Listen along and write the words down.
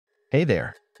Hey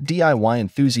there, DIY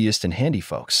enthusiasts and handy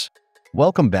folks.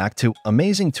 Welcome back to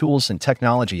Amazing Tools and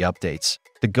Technology Updates,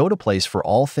 the go-to place for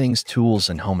all things tools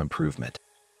and home improvement.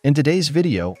 In today's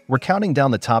video, we're counting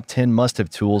down the top 10 must-have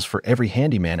tools for every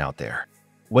handyman out there.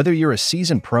 Whether you're a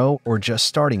seasoned pro or just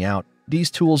starting out, these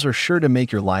tools are sure to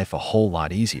make your life a whole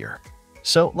lot easier.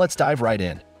 So let's dive right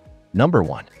in. Number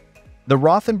 1. The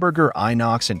Rothenberger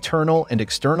Inox Internal and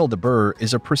External Deburrer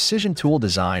is a precision tool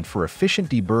designed for efficient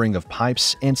deburring of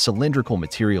pipes and cylindrical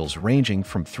materials ranging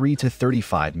from 3 to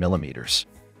 35 millimeters.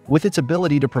 With its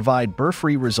ability to provide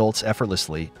burr-free results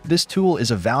effortlessly, this tool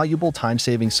is a valuable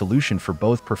time-saving solution for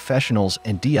both professionals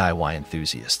and DIY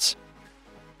enthusiasts.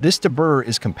 This deburrer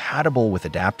is compatible with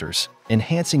adapters,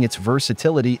 enhancing its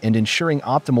versatility and ensuring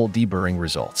optimal deburring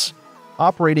results.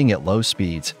 Operating at low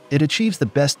speeds, it achieves the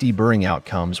best deburring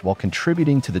outcomes while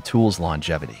contributing to the tool's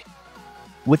longevity.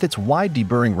 With its wide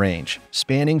deburring range,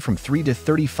 spanning from 3 to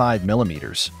 35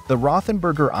 millimeters, the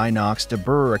Rothenberger Inox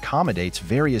deburrer accommodates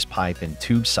various pipe and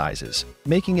tube sizes,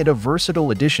 making it a versatile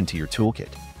addition to your toolkit.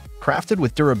 Crafted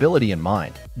with durability in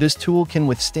mind, this tool can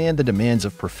withstand the demands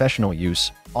of professional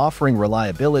use, offering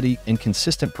reliability and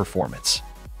consistent performance.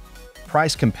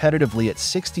 Priced competitively at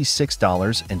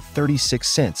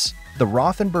 $66.36, the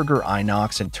Rothenberger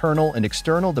Inox Internal and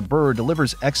External Deburrer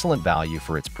delivers excellent value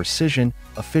for its precision,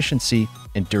 efficiency,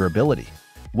 and durability.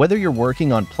 Whether you're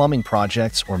working on plumbing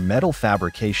projects or metal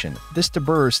fabrication, this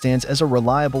deburrer stands as a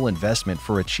reliable investment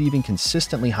for achieving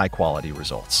consistently high-quality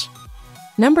results.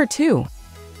 Number 2.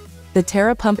 The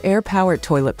TerraPump Air-Powered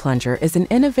Toilet Plunger is an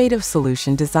innovative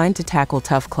solution designed to tackle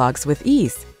tough clogs with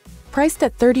ease. Priced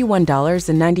at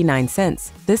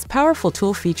 $31.99, this powerful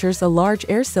tool features a large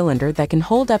air cylinder that can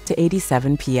hold up to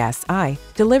 87 psi,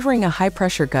 delivering a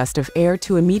high-pressure gust of air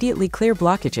to immediately clear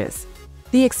blockages.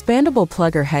 The expandable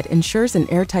plugger head ensures an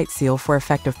airtight seal for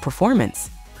effective performance.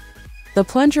 The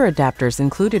plunger adapters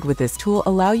included with this tool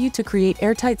allow you to create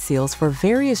airtight seals for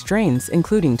various drains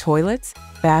including toilets,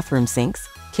 bathroom sinks,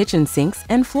 kitchen sinks,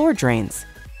 and floor drains.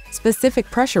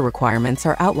 Specific pressure requirements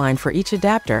are outlined for each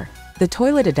adapter. The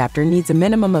toilet adapter needs a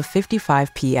minimum of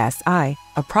 55 psi,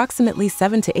 approximately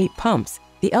 7 to 8 pumps.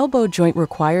 The elbow joint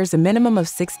requires a minimum of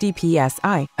 60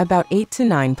 psi, about 8 to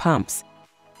 9 pumps.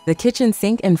 The kitchen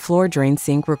sink and floor drain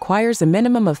sink requires a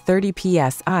minimum of 30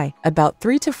 psi, about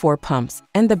 3 to 4 pumps,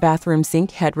 and the bathroom sink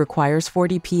head requires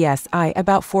 40 psi,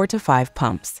 about 4 to 5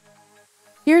 pumps.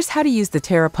 Here's how to use the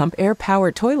TerraPump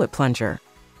Air-Powered Toilet Plunger.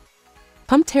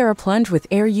 Pump TerraPlunge with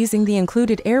air using the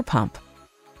included air pump.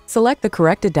 Select the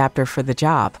correct adapter for the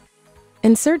job.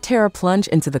 Insert TerraPlunge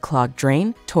into the clogged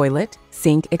drain, toilet,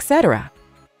 sink, etc.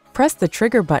 Press the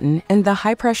trigger button and the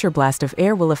high-pressure blast of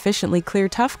air will efficiently clear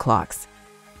tough clogs.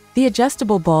 The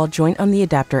adjustable ball joint on the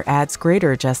adapter adds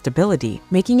greater adjustability,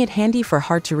 making it handy for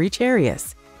hard-to-reach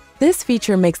areas. This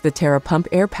feature makes the TerraPump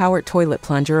Air-Powered Toilet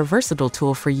Plunger a versatile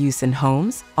tool for use in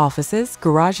homes, offices,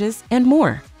 garages, and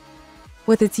more.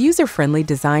 With its user-friendly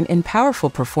design and powerful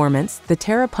performance, the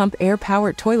TerraPump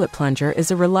Air-Powered Toilet Plunger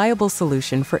is a reliable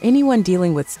solution for anyone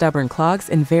dealing with stubborn clogs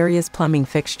in various plumbing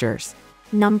fixtures.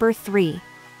 Number 3.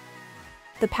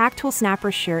 The Pack Tool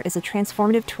Snapper Shear is a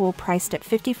transformative tool priced at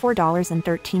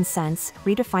 $54.13,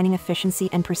 redefining efficiency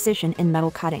and precision in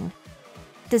metal cutting.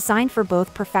 Designed for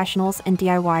both professionals and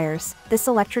DIYers, this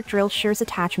electric drill shears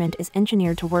attachment is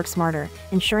engineered to work smarter,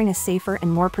 ensuring a safer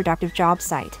and more productive job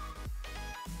site.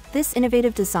 This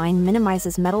innovative design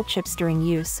minimizes metal chips during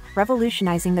use,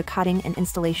 revolutionizing the cutting and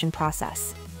installation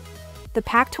process. The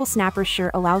Pack Tool Snapper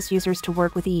Shear allows users to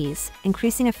work with ease,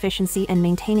 increasing efficiency and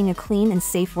maintaining a clean and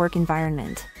safe work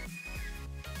environment.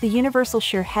 The universal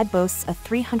shear head boasts a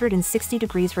 360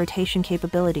 degrees rotation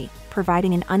capability,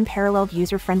 providing an unparalleled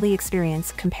user-friendly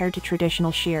experience compared to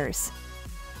traditional shears.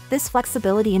 This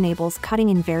flexibility enables cutting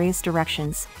in various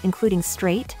directions, including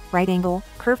straight, right angle,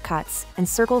 curve cuts, and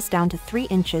circles down to 3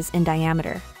 inches in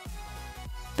diameter.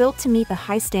 Built to meet the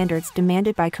high standards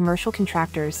demanded by commercial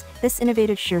contractors, this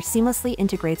innovative shear seamlessly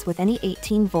integrates with any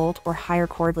 18-volt or higher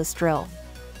cordless drill.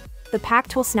 The Pack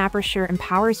Tool Snapper Shear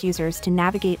empowers users to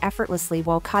navigate effortlessly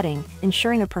while cutting,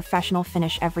 ensuring a professional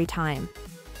finish every time.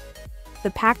 The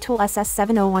Pack Tool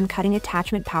SS701 cutting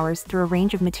attachment powers through a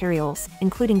range of materials,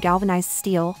 including galvanized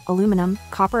steel, aluminum,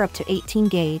 copper up to 18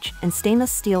 gauge, and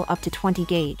stainless steel up to 20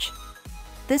 gauge.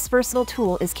 This versatile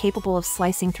tool is capable of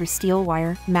slicing through steel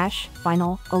wire, mesh,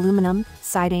 vinyl, aluminum,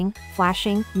 siding,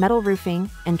 flashing, metal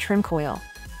roofing, and trim coil.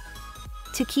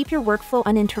 To keep your workflow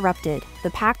uninterrupted,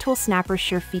 the Pack Tool Snapper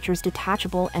Shear features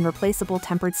detachable and replaceable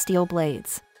tempered steel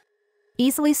blades.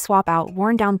 Easily swap out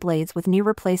worn-down blades with new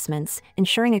replacements,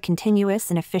 ensuring a continuous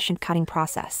and efficient cutting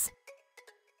process.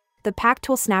 The Pack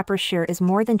Tool Snapper Shear is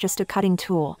more than just a cutting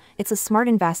tool, it's a smart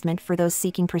investment for those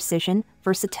seeking precision,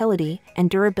 versatility, and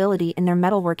durability in their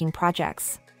metalworking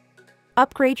projects.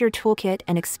 Upgrade your toolkit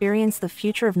and experience the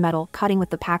future of metal cutting with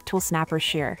the Pack Tool Snapper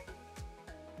Shear.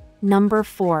 Number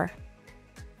 4.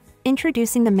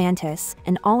 Introducing the Mantis,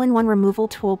 an all-in-one removal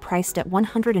tool priced at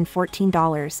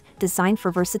 $114, designed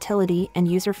for versatility and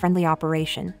user-friendly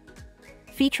operation.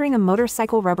 Featuring a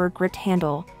motorcycle rubber-gripped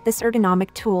handle, this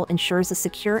ergonomic tool ensures a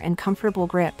secure and comfortable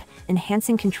grip,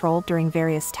 enhancing control during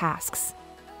various tasks.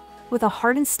 With a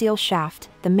hardened steel shaft,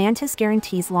 the Mantis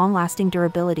guarantees long-lasting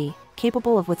durability,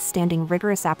 capable of withstanding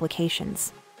rigorous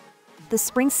applications. The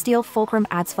spring steel fulcrum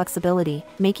adds flexibility,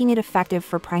 making it effective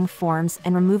for prying forms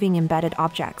and removing embedded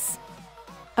objects.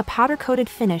 A powder-coated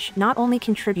finish not only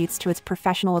contributes to its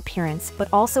professional appearance but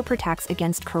also protects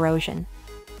against corrosion.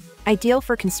 Ideal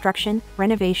for construction,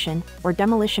 renovation, or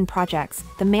demolition projects,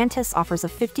 the Mantis offers a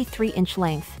 53-inch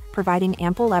length, providing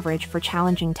ample leverage for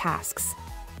challenging tasks.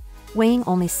 Weighing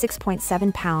only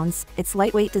 6.7 pounds, its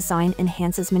lightweight design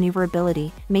enhances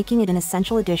maneuverability, making it an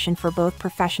essential addition for both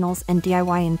professionals and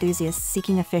DIY enthusiasts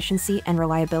seeking efficiency and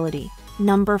reliability.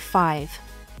 Number 5.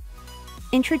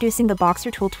 Introducing the Boxer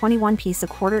Tool 21-piece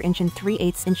 1/4 inch and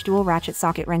 3/8 inch dual ratchet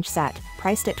socket wrench set,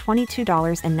 priced at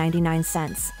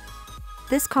 $22.99.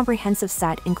 This comprehensive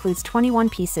set includes 21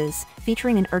 pieces,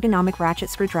 featuring an ergonomic ratchet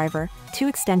screwdriver, 2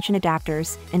 extension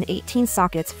adapters, and 18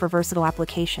 sockets for versatile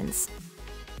applications.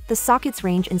 The sockets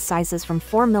range in sizes from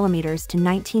 4mm to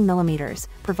 19mm,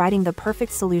 providing the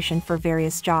perfect solution for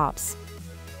various jobs.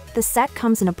 The set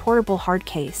comes in a portable hard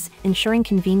case, ensuring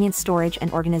convenient storage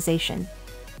and organization.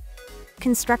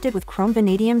 Constructed with chrome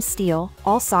vanadium steel,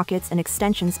 all sockets and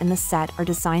extensions in the set are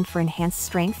designed for enhanced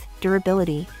strength,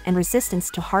 durability, and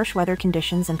resistance to harsh weather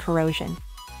conditions and corrosion.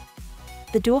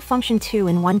 The dual-function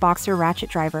 2-in-1 Boxer ratchet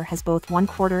driver has both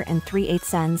 1/4 and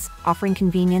 3/8 ends, offering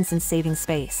convenience and saving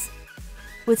space.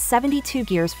 With 72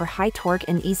 gears for high torque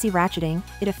and easy ratcheting,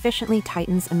 it efficiently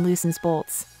tightens and loosens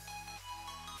bolts.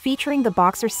 Featuring the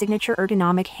Boxer signature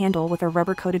ergonomic handle with a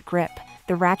rubber-coated grip,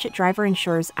 the ratchet driver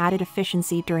ensures added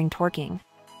efficiency during torquing.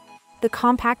 The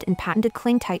compact and patented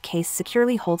cling-tight case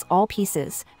securely holds all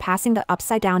pieces, passing the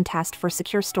upside-down test for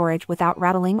secure storage without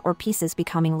rattling or pieces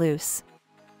becoming loose.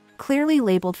 Clearly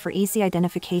labeled for easy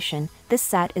identification, this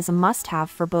set is a must-have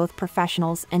for both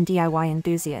professionals and DIY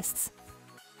enthusiasts.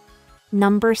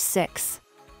 Number 6.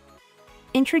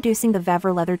 Introducing the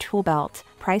Vevor Leather Tool Belt,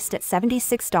 priced at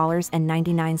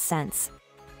 $76.99.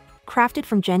 Crafted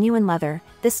from genuine leather,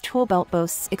 this tool belt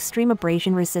boasts extreme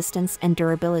abrasion resistance and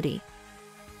durability.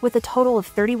 With a total of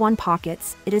 31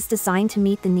 pockets, it is designed to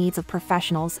meet the needs of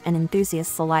professionals and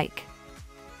enthusiasts alike.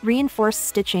 Reinforced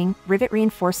stitching,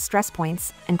 rivet-reinforced stress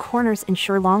points, and corners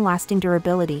ensure long-lasting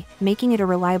durability, making it a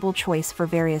reliable choice for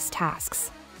various tasks.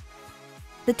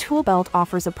 The tool belt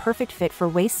offers a perfect fit for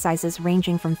waist sizes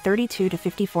ranging from 32 to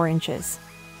 54 inches.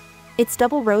 Its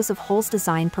double rows of holes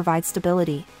design provides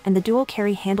stability, and the dual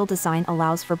carry handle design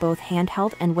allows for both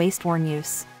handheld and waist-worn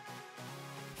use.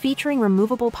 Featuring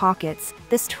removable pockets,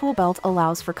 this tool belt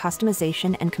allows for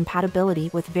customization and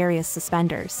compatibility with various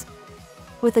suspenders.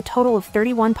 With a total of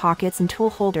 31 pockets and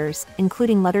tool holders,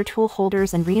 including leather tool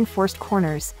holders and reinforced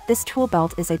corners, this tool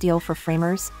belt is ideal for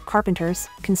framers, carpenters,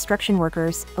 construction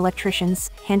workers,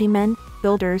 electricians, handymen,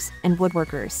 builders, and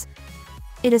woodworkers.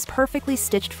 It is perfectly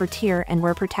stitched for tear and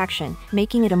wear protection,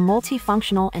 making it a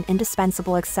multifunctional and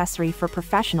indispensable accessory for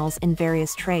professionals in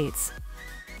various trades.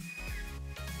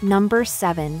 Number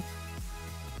 7.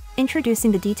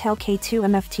 Introducing the Detail K2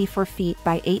 MFT 4 feet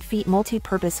by 8 feet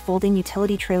multi-purpose folding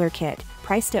utility trailer kit,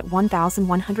 priced at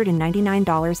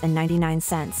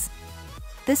 $1,199.99.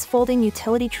 This folding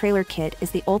utility trailer kit is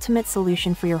the ultimate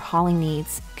solution for your hauling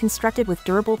needs, constructed with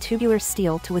durable tubular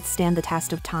steel to withstand the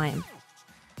test of time.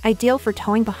 Ideal for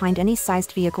towing behind any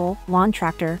sized vehicle, lawn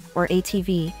tractor, or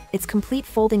ATV, its complete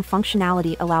folding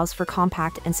functionality allows for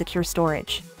compact and secure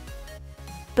storage.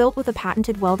 Built with a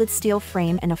patented welded steel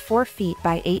frame and a 4 feet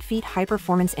by 8 feet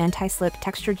high-performance anti-slip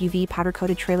textured UV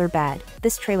powder-coated trailer bed,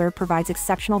 this trailer provides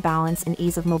exceptional balance and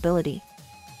ease of mobility.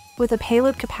 With a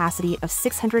payload capacity of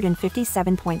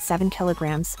 657.7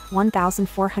 kilograms,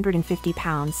 1,450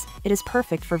 pounds, it is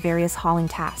perfect for various hauling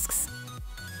tasks.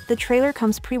 The trailer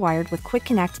comes pre-wired with Quick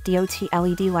Connect DOT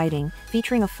LED lighting,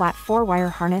 featuring a flat 4-wire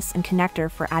harness and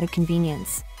connector for added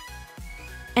convenience.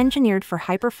 Engineered for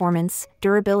high performance,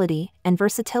 durability, and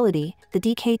versatility, the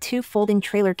DK2 folding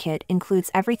trailer kit includes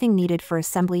everything needed for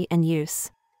assembly and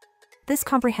use. This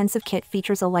comprehensive kit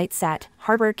features a light set,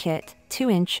 hardware kit,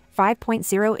 2-inch,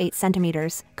 5.08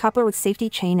 centimeters, coupler with safety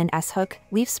chain and S-hook,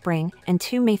 leaf spring, and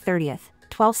 2 May 30th,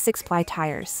 12 6-ply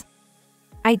tires.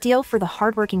 Ideal for the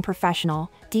hardworking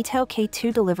professional, Detail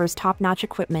K2 delivers top-notch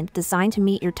equipment designed to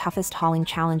meet your toughest hauling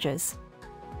challenges.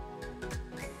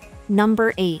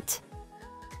 Number 8.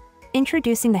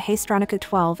 Introducing the Haystronica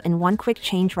 12-in-1 Quick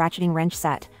Change Ratcheting Wrench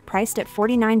Set, priced at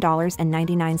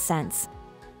 $49.99.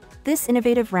 This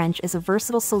innovative wrench is a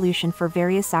versatile solution for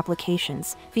various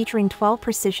applications, featuring 12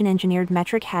 precision-engineered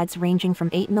metric heads ranging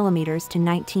from 8mm to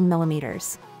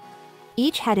 19mm.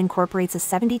 Each head incorporates a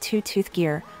 72-tooth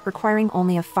gear, requiring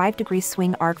only a 5-degree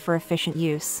swing arc for efficient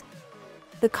use.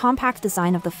 The compact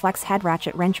design of the flex head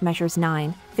ratchet wrench measures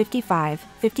 9, 55,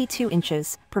 52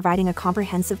 inches, providing a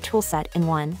comprehensive toolset in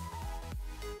one.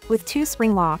 With 2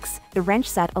 spring locks, the wrench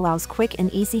set allows quick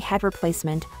and easy head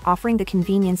replacement, offering the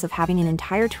convenience of having an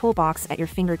entire toolbox at your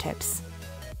fingertips.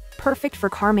 Perfect for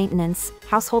car maintenance,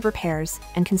 household repairs,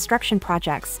 and construction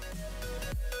projects.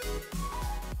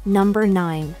 Number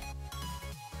 9.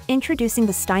 Introducing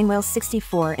the Steinway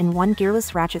 64-in-1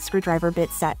 Gearless Ratchet Screwdriver Bit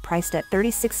Set, priced at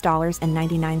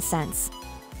 $36.99.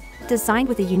 Designed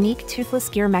with a unique toothless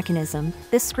gear mechanism,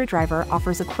 this screwdriver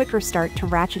offers a quicker start to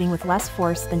ratcheting with less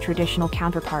force than traditional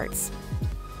counterparts.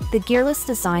 The gearless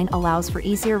design allows for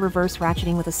easier reverse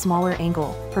ratcheting with a smaller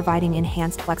angle, providing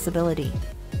enhanced flexibility.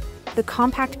 The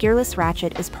compact gearless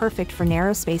ratchet is perfect for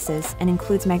narrow spaces and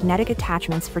includes magnetic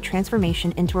attachments for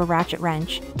transformation into a ratchet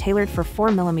wrench, tailored for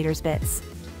 4mm bits.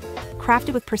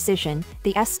 Crafted with precision,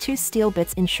 the S2 steel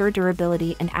bits ensure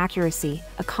durability and accuracy,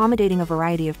 accommodating a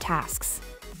variety of tasks.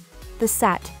 The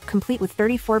set, complete with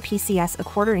 34 PCS a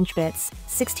 1/4-inch bits,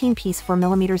 16-piece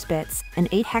 4mm bits, and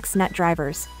 8 hex nut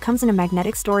drivers, comes in a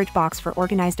magnetic storage box for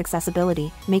organized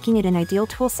accessibility, making it an ideal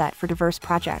toolset for diverse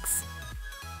projects.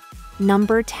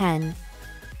 Number 10.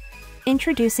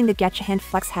 Introducing the Getchahand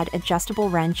Flex Head Adjustable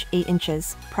Wrench 8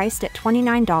 inches, priced at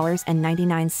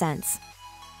 $29.99.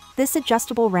 This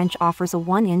adjustable wrench offers a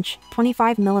 1-inch,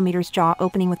 25mm jaw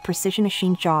opening with precision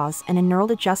machined jaws and a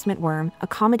knurled adjustment worm,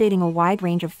 accommodating a wide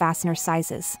range of fastener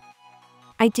sizes.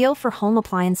 Ideal for home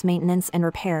appliance maintenance and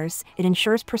repairs, it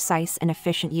ensures precise and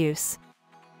efficient use.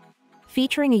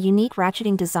 Featuring a unique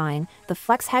ratcheting design, the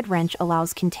flex head wrench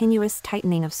allows continuous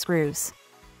tightening of screws.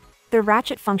 The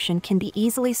ratchet function can be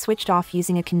easily switched off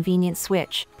using a convenient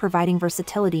switch, providing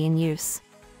versatility in use.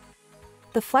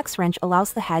 The flex wrench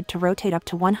allows the head to rotate up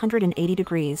to 180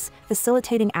 degrees,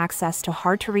 facilitating access to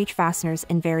hard-to-reach fasteners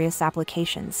in various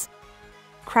applications.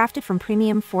 Crafted from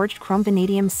premium forged chrome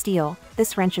vanadium steel,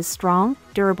 this wrench is strong,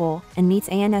 durable, and meets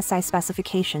ANSI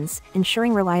specifications,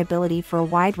 ensuring reliability for a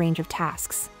wide range of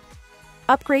tasks.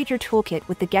 Upgrade your toolkit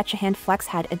with the Getchahand Flex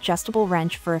Head Adjustable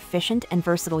Wrench for efficient and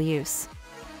versatile use.